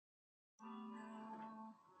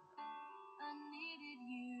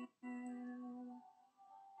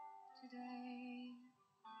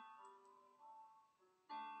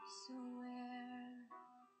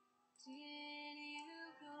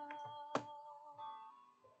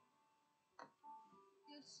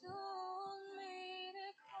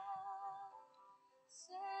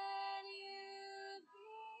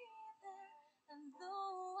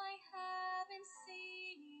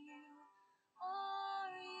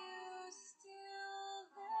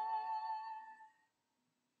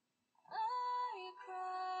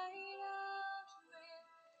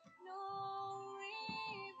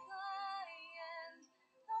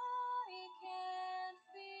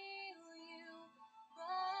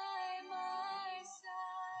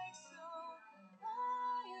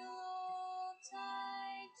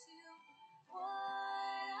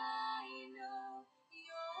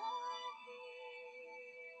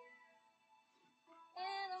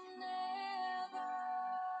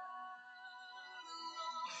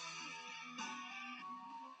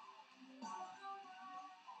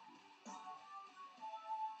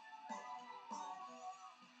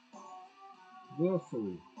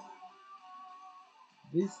Glossary.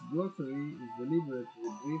 This glossary is deliberately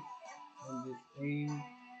brief and is aimed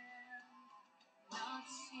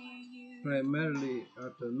primarily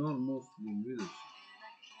at a non-Muslim readership.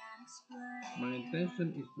 My intention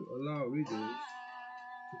is to allow readers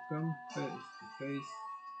to come face to face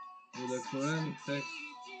with a Quranic text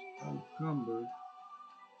unencumbered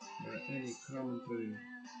by any commentary,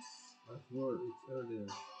 as were its earlier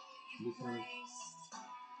listeners,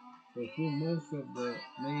 for whom most of the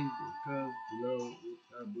named terms below would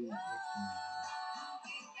have been exterminated.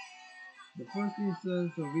 The first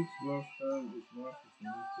instance of each lost term is marked as an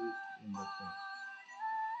asterisk in the text.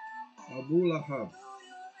 Abu Lahab,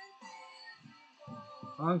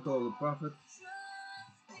 uncle of the Prophet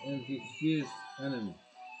and his fierce enemy.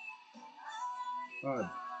 Ad,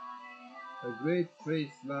 a great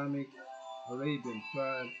pre-Islamic Arabian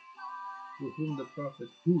tribe to whom the Prophet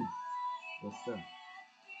Hud was sent.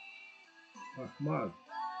 Ahmad,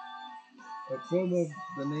 a form of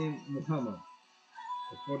the name Muhammad.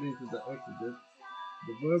 According to the Exodus,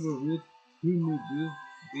 the verbal root humudu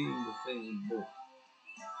being the same in both.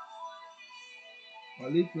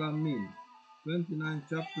 Alif Lam Mim. 29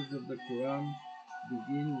 chapters of the Quran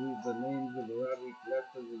begin with the names of Arabic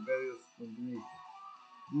letters in various combinations.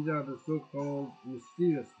 These are the so-called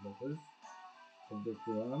mysterious letters of the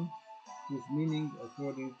Quran, whose meaning,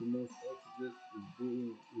 according to most exegetes,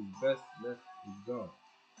 is best left with God.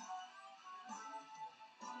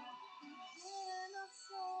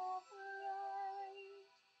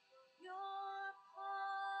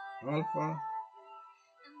 Alpha,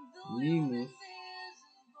 Mimus,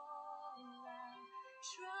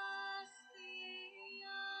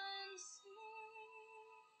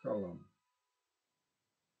 Kalam.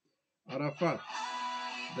 Arafat,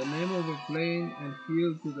 the name of a plain and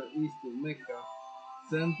hill to the east of Mecca,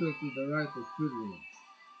 central to the right of pilgrimage.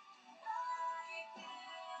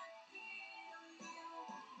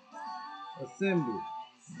 Assembly,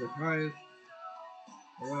 the highest,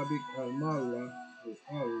 Arabic Al-Malla,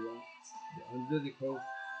 Al-Allah, the angelic host,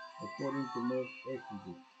 according to most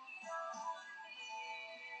exegetes.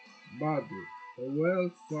 Badr, a well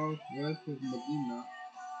southwest of Medina,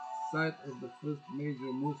 site of the first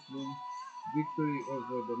major Muslim victory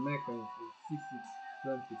over the Meccans in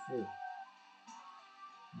 624.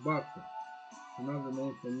 Bakr, another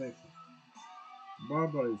name for Mecca.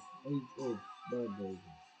 Barbarism, age of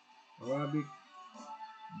barbarism. Arabic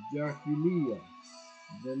Jahiliyyah,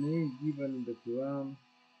 the name given in the Quran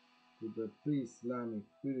to the pre-Islamic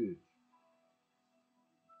period.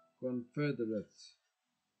 Confederates,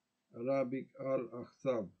 Arabic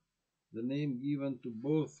Al-Ahzab, the name given to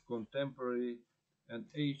both contemporary and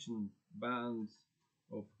ancient bands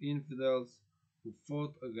of infidels who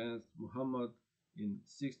fought against Muhammad in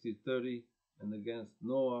 6030 and against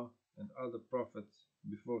Noah and other prophets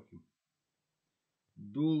before him.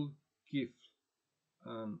 Dhul Kifl,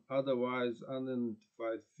 an otherwise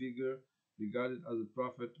unidentified figure regarded as a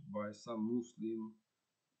prophet by some Muslim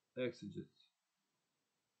exegetes.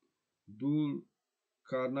 Dhul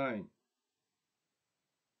Karnain,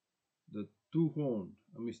 the two-horned,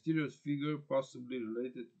 a mysterious figure possibly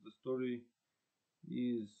related to the story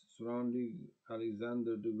is surrounding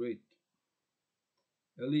Alexander the Great.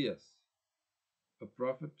 Elias, a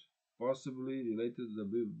prophet possibly related to the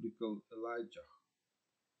biblical Elijah.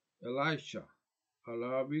 Elisha,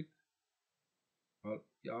 Arabic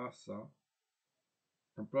Al-Yasa,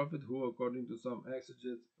 a prophet who, according to some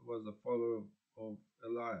exegetes, was a follower of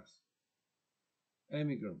Elias.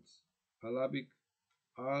 Emigrants, Arabic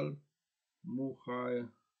Al-Muhajirun,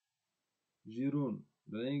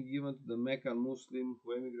 the name given to the Meccan Muslim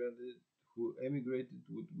who emigrated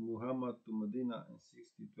with Muhammad to Medina in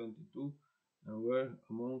 6022 and were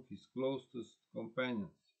among his closest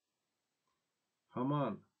companions.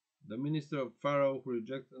 Haman, the minister of Pharaoh who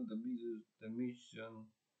rejected the mission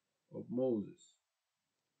of Moses.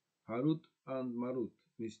 Harut and Marut,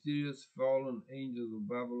 mysterious fallen angels of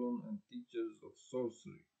Babylon and teachers of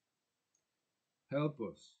sorcery.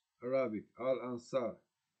 Helpers, Arabic Al-Ansar,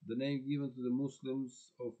 the name given to the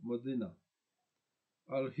Muslims of Medina.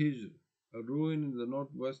 Al-Hijr, a ruin in the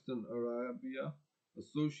northwestern Arabia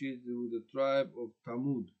associated with the tribe of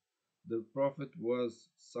Thamud. The prophet was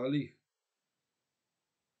Salih.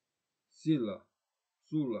 Sula,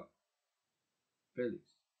 Felix.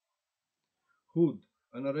 Hud,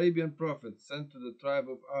 an Arabian prophet sent to the tribe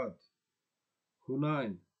of Ad.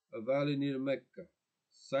 Hunain, a valley near Mecca,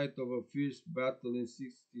 site of a fierce battle in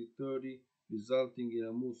 6030, resulting in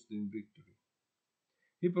a Muslim victory.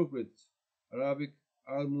 Hypocrites, Arabic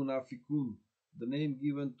Al-Munafiqun, the name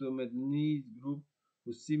given to a Medinese group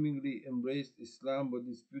who seemingly embraced Islam but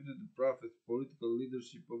disputed the Prophet's political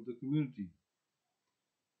leadership of the community.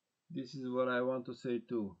 This is what I want to say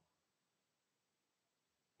too.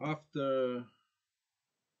 After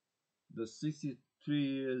the 63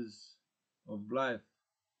 years of life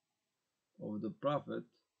of the Prophet,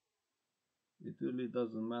 it really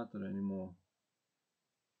doesn't matter anymore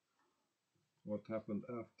what happened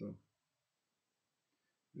after.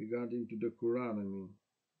 Regarding to the Quran, I mean.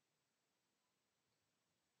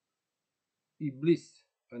 Iblis,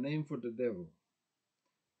 a name for the devil.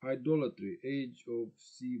 Idolatry, age of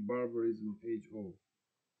sea, barbarism, age of.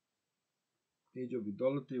 Age of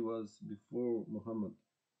idolatry was before Muhammad,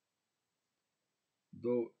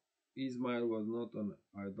 though Ismail was not an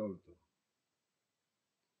idolater.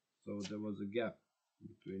 So there was a gap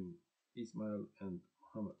between Ismail and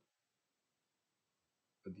Muhammad,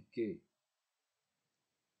 a decay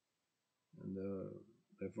and a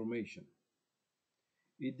reformation.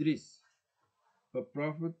 Idris, a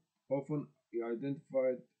prophet often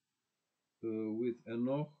identified with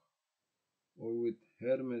Enoch or with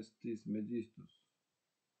Hermes Trismegistus.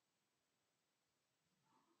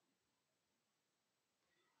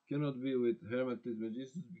 Cannot be with Hermes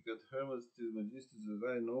Trismegistus because Hermes Trismegistus, as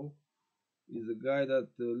I know, is a guy that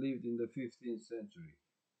lived in the 15th century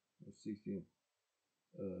or 16th.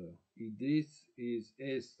 Idris is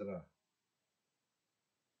Esdra.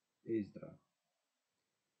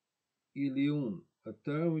 Iliun, a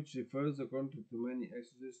term which refers, according to many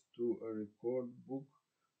exegetes, to a record book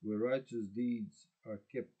where righteous deeds are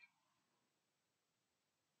kept.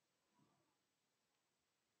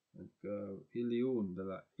 Iliun,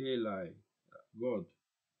 the Eli, God.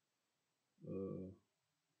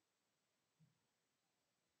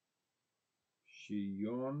 Și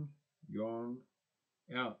Ion,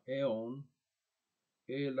 Eon,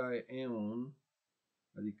 Eli Eon,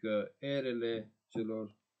 adică erele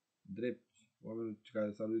celor drepti, oamenii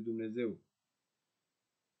care s-a lui Dumnezeu.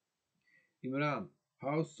 Imran,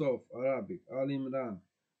 house of Arabic, Al-Imran,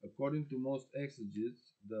 according to most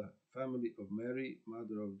exegetes, the family of Mary,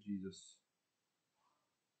 mother of Jesus.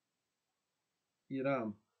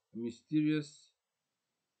 Iram, a mysterious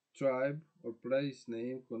tribe or place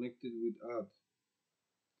name connected with Ad.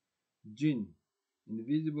 Jinn,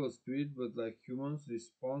 invisible spirit but like humans,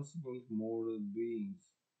 responsible moral beings.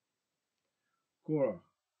 Korah,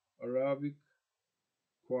 Arabic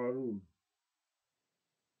Qarun,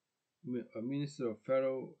 a minister of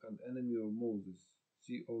Pharaoh and enemy of Moses.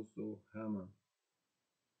 See also Haman.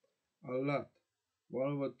 Allat,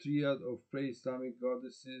 one of a triad of pre-Islamic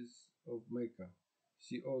goddesses of Mecca.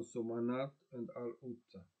 See also Manat and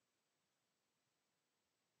Al-Uzza.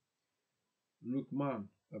 Luqman,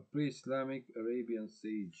 a pre-Islamic Arabian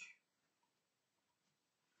sage.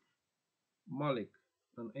 Malik,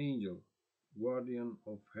 an angel, guardian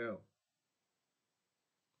of hell.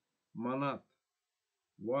 Manat,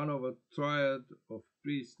 one of a triad of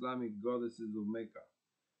pre-Islamic goddesses of Mecca.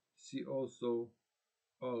 See also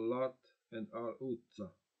Al-Lat and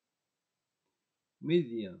Al-Uzza.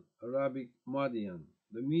 Midian, Arabic Madian,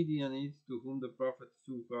 the Midianites to whom the Prophet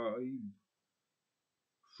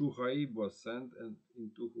Shuhaib was sent and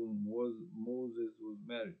into whom Moses was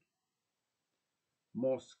married.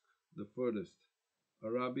 Mosque, the furthest,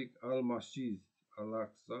 Arabic Al-Masjid,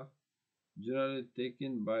 Al-Aqsa, generally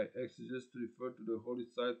taken by exegetes to refer to the holy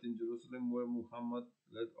site in Jerusalem where Muhammad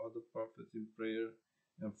led other prophets in prayer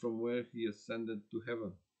and from where he ascended to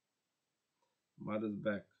heaven. Mother's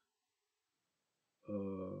back.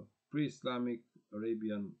 Pre-Islamic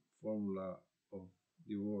Arabian formula of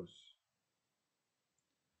divorce.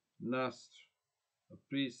 Nasr, a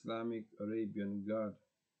pre-Islamic Arabian god.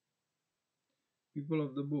 People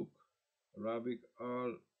of the book, Arabic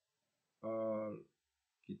al-Kitab,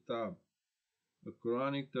 a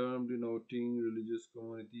Quranic term denoting religious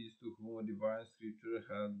communities to whom a divine scripture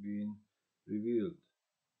had been revealed.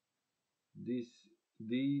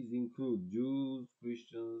 These include Jews,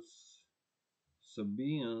 Christians,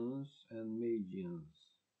 Sabaeans, and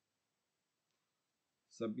Magians.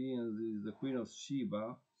 Sabaeans is the queen of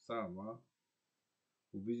Sheba, Saba,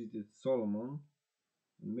 who visited Solomon.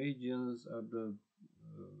 And Magians are the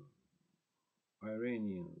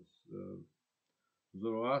Iranians, the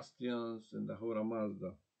Zoroastrians, and the Ahura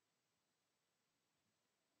Mazda.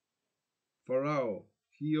 Pharaoh,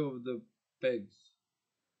 he of the pegs,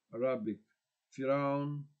 Arabic,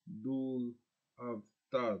 Firaun Dul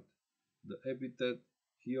Avtad. The epithet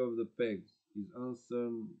he of the pegs is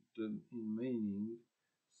uncertain in meaning,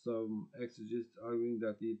 some exegetes arguing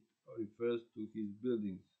that it refers to his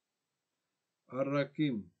buildings.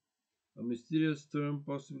 Ar-Rakim, a mysterious term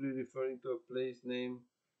possibly referring to a place name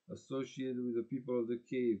associated with the people of the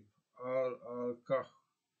cave. Al-Kahf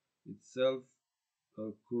itself,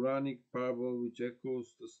 a Quranic parable which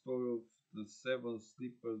echoes the story of the seven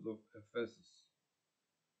sleepers of Ephesus.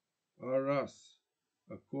 Ar-Ras,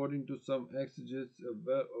 according to some exegetes, a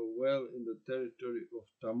well in the territory of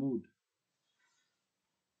Tamud.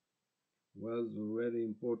 Wells were very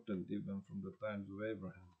important even from the times of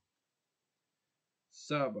Abraham.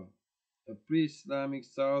 Saba, a pre-Islamic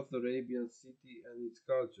South Arabian city and its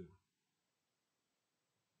culture,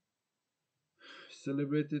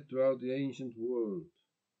 celebrated throughout the ancient world.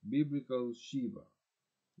 Biblical Sheba,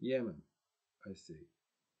 Yemen, I say.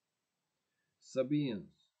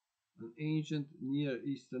 Sabaeans, an ancient Near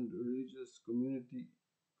Eastern religious community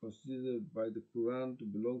considered by the Quran to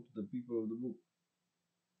belong to the people of the book.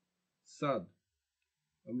 Sad,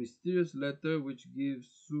 a mysterious letter which gives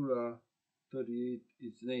Surah 38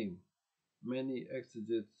 its name. Many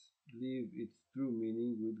exegetes leave its true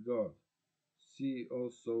meaning with God. See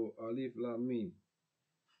also Alif Lam Mim.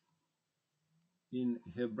 In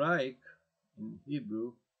Hebraic, in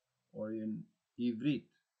Hebrew, or in Ivrit,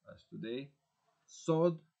 as today,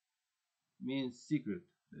 Sod means secret.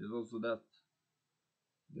 There's also that.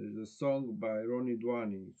 There's a song by Ronnie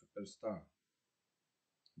Dwani, Superstar.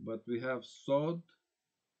 But we have Sod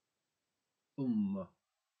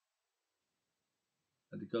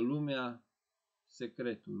adică lumea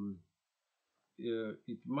secretului.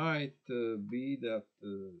 It might be that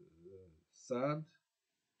Sad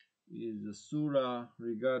is a surah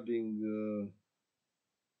regarding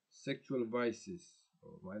sexual vices,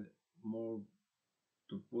 or more,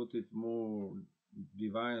 to put it more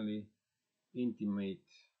divinely, intimate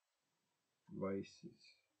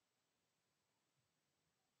vices.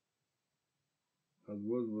 As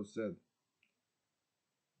word was said,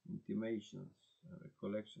 intimations and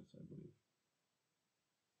recollections, I believe.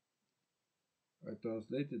 I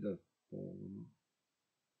translated that poem.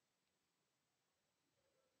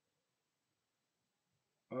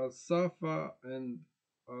 Al-Safa and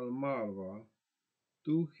Al-Marwa,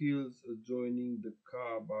 two hills adjoining the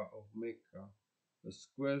Kaaba of Mecca, a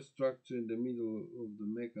square structure in the middle of the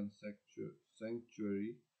Meccan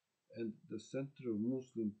sanctuary and the center of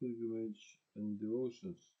Muslim pilgrimage and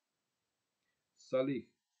devotions. Salih,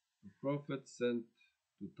 a prophet sent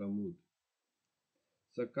to Tamud.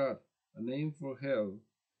 Sakar, a name for hell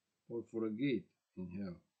or for a gate in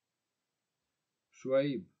hell.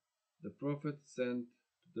 Shuaib, the prophet sent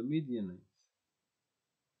to the Midianites.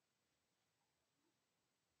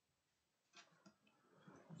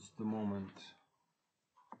 Just a moment.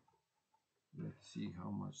 Let's see how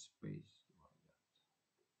much space do I got.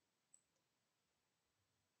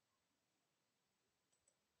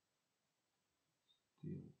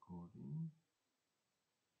 Still recording.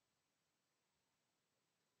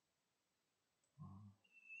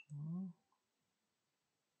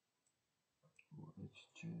 Let's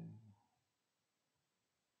check.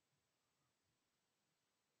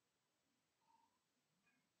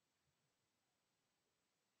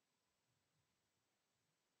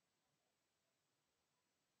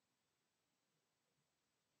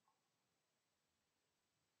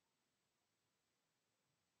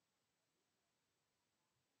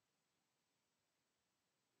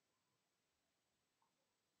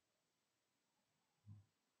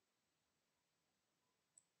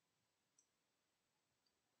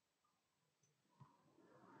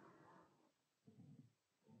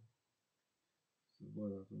 Să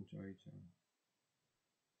văd atunci aici.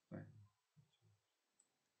 Stai.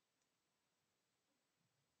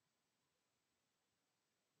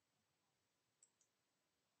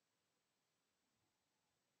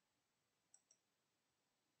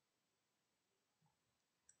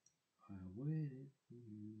 I waited for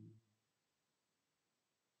you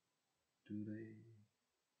today,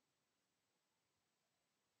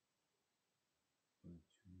 but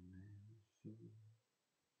you never showed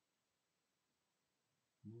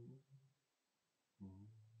more.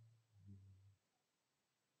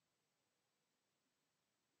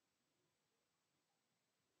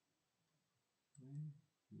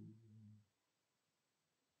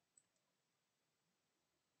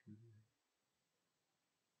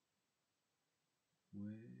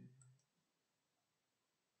 Where did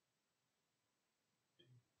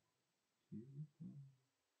you go?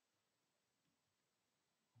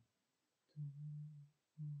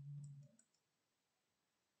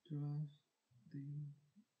 Trust the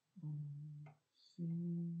unseen.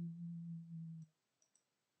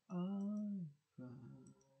 I cry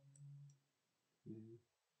with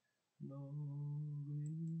no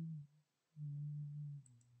reason.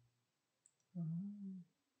 I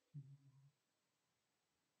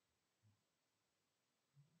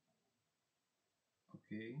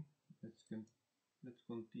Okay, let's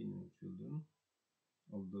continue, children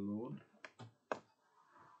of the Lord.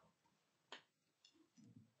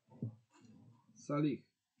 Salih,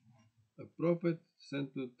 a prophet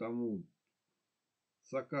sent to Tamud.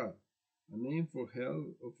 Sakar, a name for hell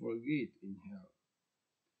or for a gate in hell.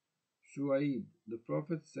 Shuaib, the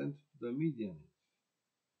prophet sent to the Midianites.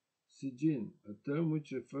 Sijin, a term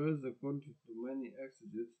which refers, according to many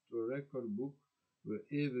exegetes, to a record book where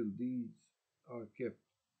evil deeds are kept.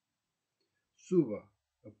 Suba,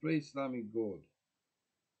 a pre-Islamic god.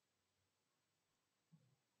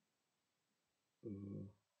 Uh,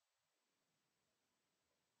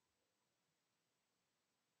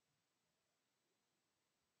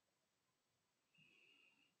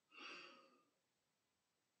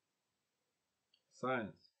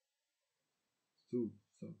 Science, so,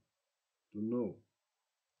 to know.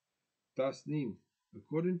 Tasnim,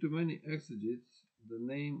 according to many exegetes, the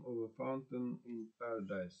name of a fountain in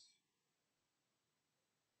paradise.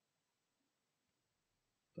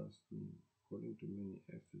 Tasnim, according to many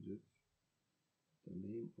exegetes, the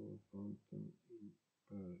name of a fountain in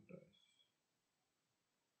paradise.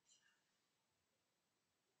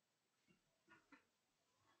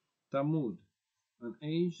 Tamud, an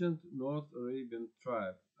ancient North Arabian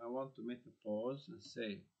tribe. I want to make a pause and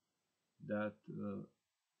say that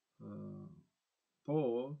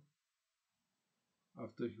Paul,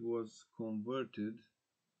 after he was converted,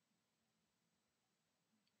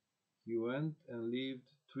 he went and lived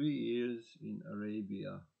 3 years in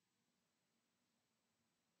Arabia.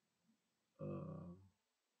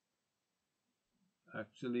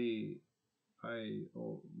 Actually, I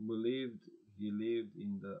believed he lived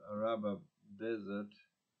in the Araba desert,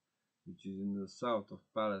 which is in the south of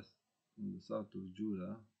Palestine, in the south of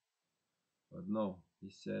Judah. But no, he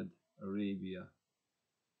said Arabia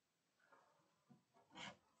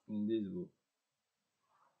in this book.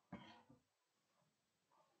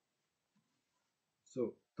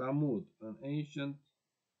 So, Talmud, an ancient,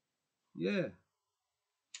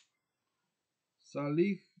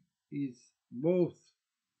 Salih is both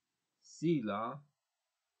Sila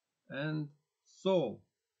and Saul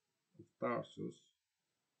of Tarsus,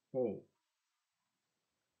 Paul.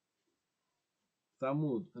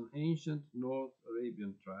 Thamud, an ancient North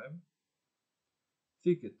Arabian tribe.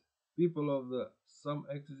 Thicket, people of the some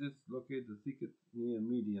exegetes locate the thicket near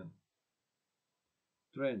Midian.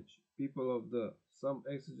 Trench, people of the some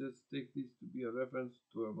exegetes take this to be a reference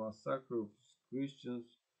to a massacre of Christians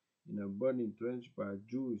in a burning trench by a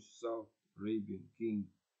Jewish South Arabian king.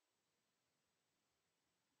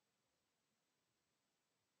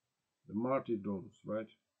 The martyrdoms,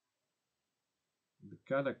 right? The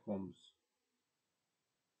catacombs.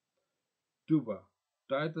 Tuba,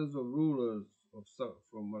 titles of rulers of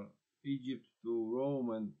from Egypt to Rome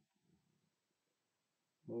and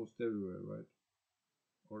most everywhere, right?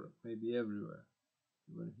 Or maybe everywhere,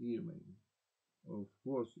 even here, maybe. Or of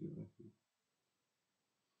course, even here.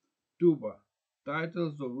 Tuba,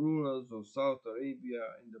 titles of rulers of South Arabia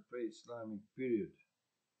in the pre-Islamic period.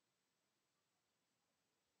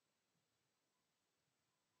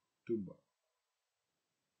 Tuba.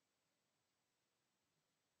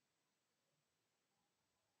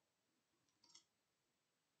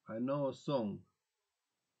 I know a song.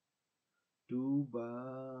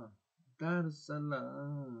 Tuba, Dar es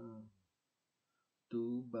Salaam.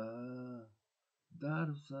 Tuba, Dar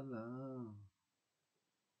es Salaam.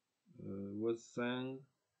 Was sang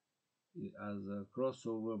as a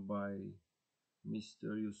crossover by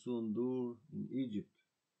Mr. Yusundur in Egypt,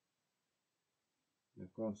 in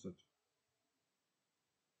a concert.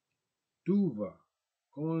 Tuva,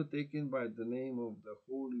 commonly taken by the name of the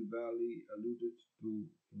Holy Valley alluded to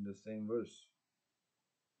in the same verse.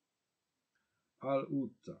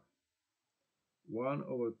 Al-Uta, one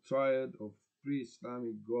of a triad of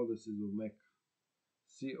pre-Islamic goddesses of Mecca.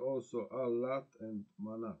 See also Al-Lat and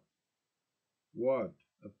Manat. Wad,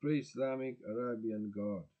 a pre-Islamic Arabian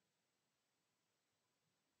god.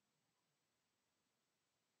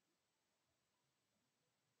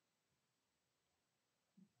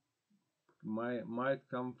 Might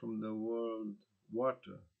come from the word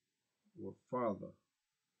water or father.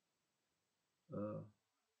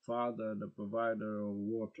 Father, the provider of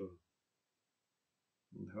water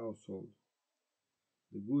in the household.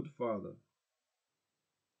 The good father.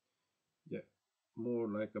 Yeah, more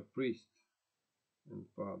like a priest and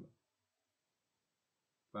father.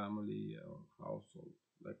 Family or household.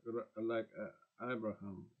 Like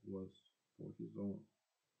Abraham was for his own.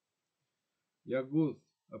 Yaguth,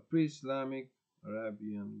 a pre-Islamic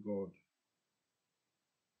Arabian god.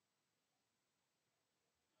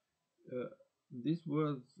 These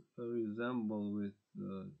words resemble with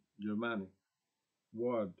Germanic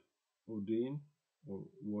word Odin or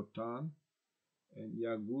Wotan and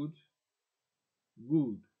Yagud,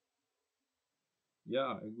 good.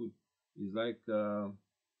 Yeah, good. It's like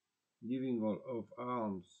giving of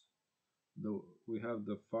alms. We have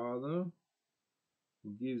the father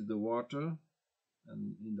who gives the water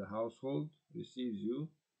and in the household receives you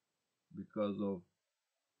because of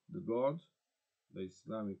the God, the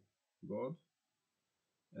Islamic God.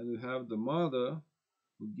 And we have the mother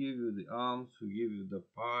who give you the alms, who give you the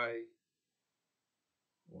pie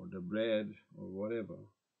or the bread or whatever.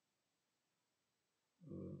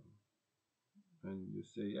 Uh, and you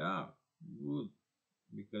say, yeah, good,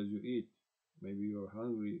 because you eat. Maybe you're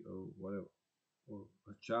hungry or whatever, or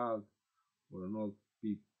a child or an old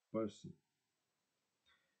person.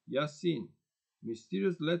 Yasin,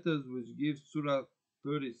 mysterious letters which give Surah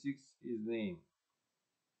 36 its name.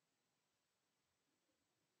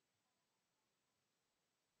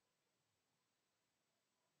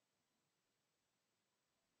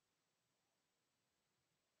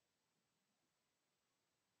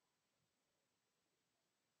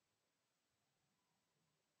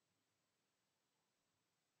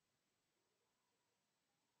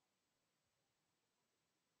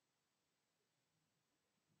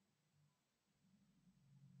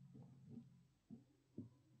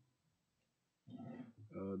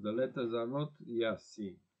 The letters are not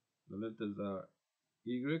Yasin. The letters are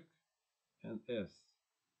Y and S.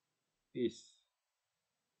 Is.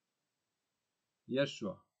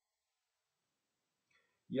 Yeshua.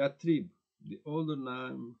 Yatrib, the older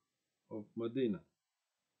name of Medina.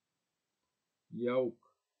 Yauk,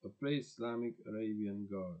 a pre-Islamic Arabian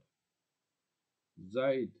god.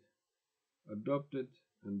 Zaid, adopted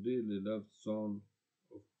and dearly loved son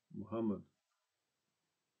of Muhammad.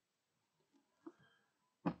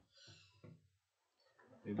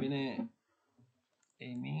 E bine,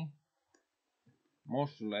 Amy,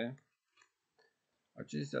 moșule,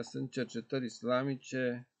 acestea sunt cercetări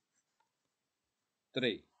islamice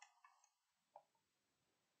 3.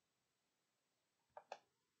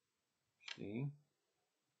 Știi?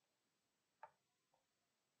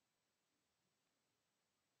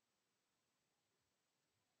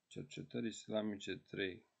 Cercetări islamice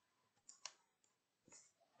 3.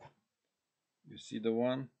 You see the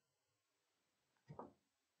one?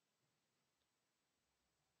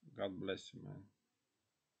 God bless you, man.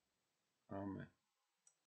 Amen.